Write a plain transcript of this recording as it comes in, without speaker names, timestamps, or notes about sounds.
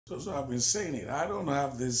So I've been saying it. I don't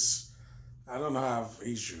have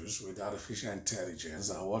issues with artificial intelligence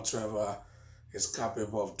and whatever it's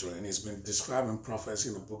capable of doing. It's been described in prophecy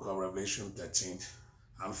in the book of Revelation 13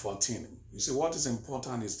 and 14. You see, what is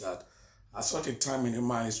important is that at such a time in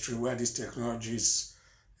human history where this technology is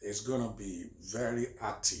going to be very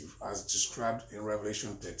active, as described in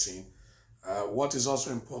Revelation 13, what is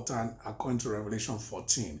also important, according to Revelation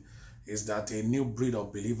 14, is that a new breed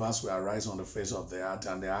of believers will arise on the face of the earth,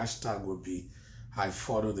 and the hashtag will be I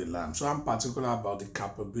follow the Lamb. So I'm particular about the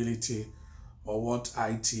capability of what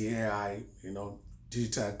IT, AI,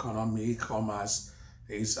 digital economy, e-commerce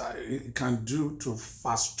it can do to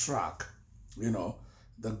fast track,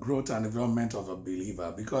 the growth and development of a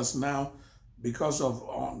believer. Because now, because of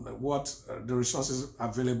the resources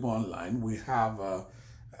available online, we have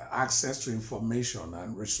access to information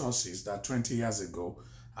and resources that 20 years ago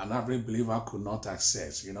an average believer could not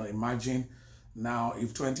access. Imagine now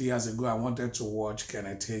if 20 years ago I wanted to watch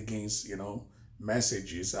Kenneth Hagin's,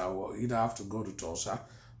 messages, I will either have to go to Tulsa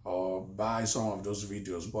or buy some of those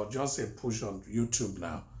videos. But just a push on YouTube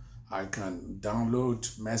now, I can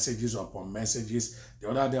download messages upon messages. The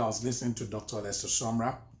other day I was listening to Dr. Lester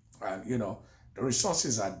Sumrall, and the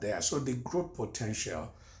resources are there. So the growth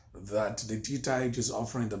potential that the digital age is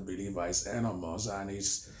offering the believer is enormous, and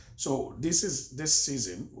so this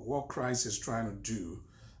season what Christ is trying to do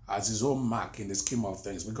as his own mark in the scheme of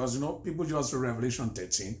things. Because people just read Revelation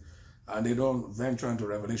 13 and they don't venture into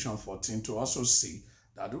Revelation 14 to also see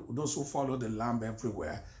that those who follow the Lamb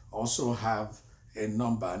everywhere also have a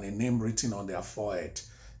number and a name written on their forehead.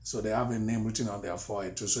 So they have a name written on their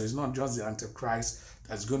forehead too. So it's not just the Antichrist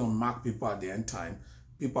that's going to mark people at the end time.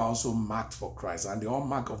 People are also marked for Christ. And the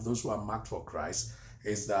hallmark of those who are marked for Christ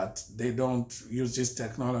is that they don't use this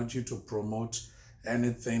technology to promote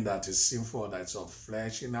anything that is sinful, that's of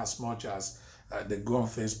flesh, in as much as they go on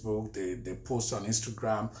Facebook, they post on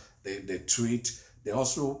Instagram, they tweet. They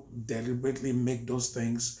also deliberately make those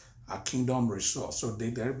things a kingdom resource. So they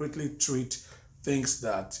deliberately treat things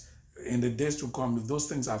that in the days to come, if those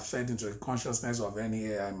things are fed into the consciousness of any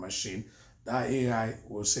AI machine, that AI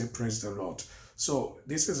will say, praise the Lord. So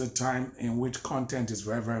this is a time in which content is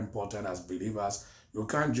very, very important as believers. You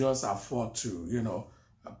can't just afford to,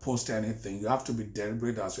 post anything. You have to be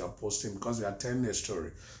deliberate as you are posting, because you are telling a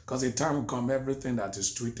story. Because the time will come, everything that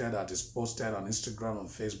is tweeted, that is posted on Instagram and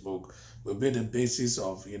Facebook will be the basis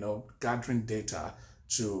of, gathering data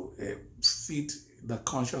to feed the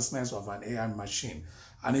consciousness of an AI machine.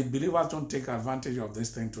 And if believers don't take advantage of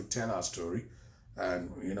this thing to tell our story,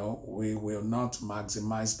 and we will not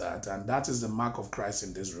maximize that. And that is the mark of Christ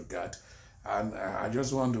in this regard. And I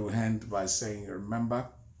just want to end by saying, remember,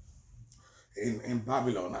 in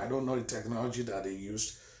Babylon, I don't know the technology that they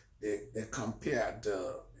used. They compared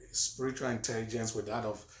the spiritual intelligence with that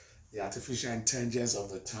of the artificial intelligence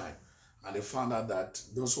of the time. And they found out that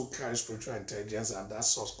those who carry spiritual intelligence and that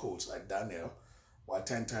source codes like Daniel were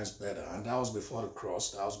 10 times better. And that was before the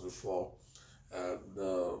cross. That was before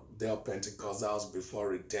the day of Pentecost. That was before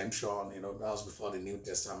redemption. That was before the New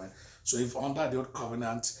Testament. So if under the old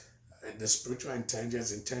covenant, the spiritual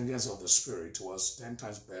intelligence of the spirit was 10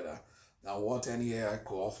 times better than what any AI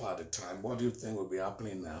could offer at the time, what do you think will be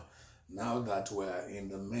happening now? Now that we're in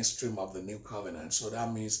the mainstream of the new covenant. So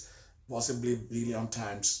that means possibly billion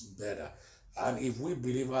times better. And if we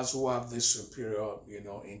believers who have this superior,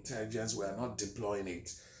 intelligence, we are not deploying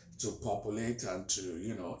it to populate and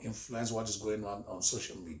to, influence what is going on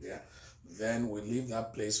social media, then we leave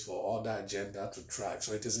that place for other agenda to thrive.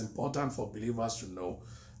 So it is important for believers to know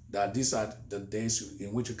that these are the days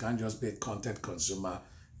in which you can't just be a content consumer.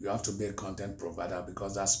 You have to be a content provider,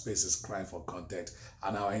 because that space is crying for content,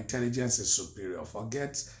 and our intelligence is superior.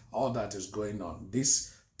 Forget all that is going on.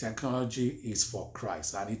 This technology is for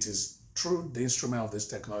Christ, and it is through the instrument of this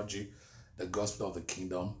technology the gospel of the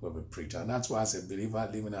kingdom will be preached. And that's why, as a believer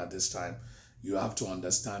living at this time, you have to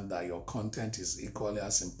understand that your content is equally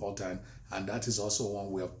as important, and that is also one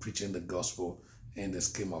way of preaching the gospel in the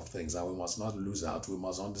scheme of things. And we must not lose out. We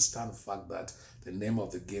must understand the fact that the name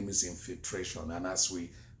of the game is infiltration, and as we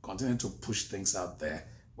continue to push things out there,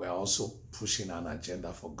 we're also pushing an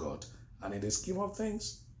agenda for God. And in the scheme of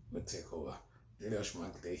things, we'll take over. Julius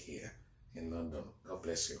Mark Day here in London. God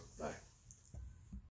bless you. Bye.